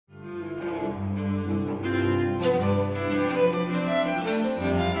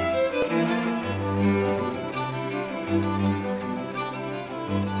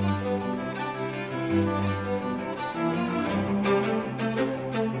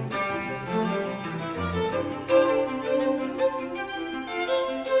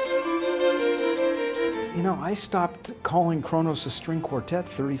I stopped calling Kronos a string quartet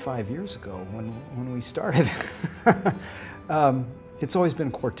 35 years ago when we started. It's always been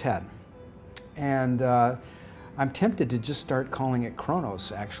quartet. And I'm tempted to just start calling it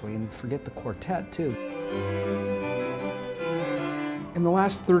Kronos, actually, and forget the quartet, too. In the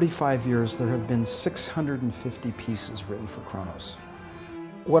last 35 years, there have been 650 pieces written for Kronos.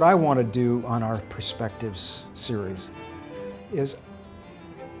 What I want to do on our Perspectives series is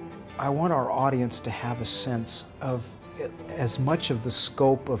I want our audience to have a sense of as much of the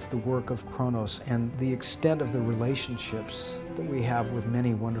scope of the work of Kronos and the extent of the relationships that we have with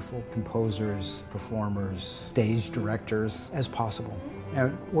many wonderful composers, performers, stage directors as possible.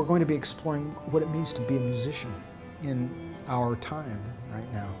 And we're going to be exploring what it means to be a musician in our time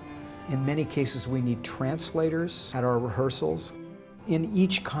right now. In many cases, we need translators at our rehearsals. In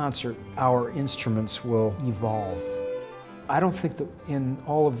each concert, our instruments will evolve. I don't think that in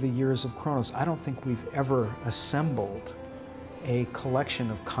all of the years of Kronos, I don't think we've ever assembled a collection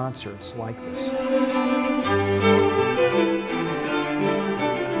of concerts like this.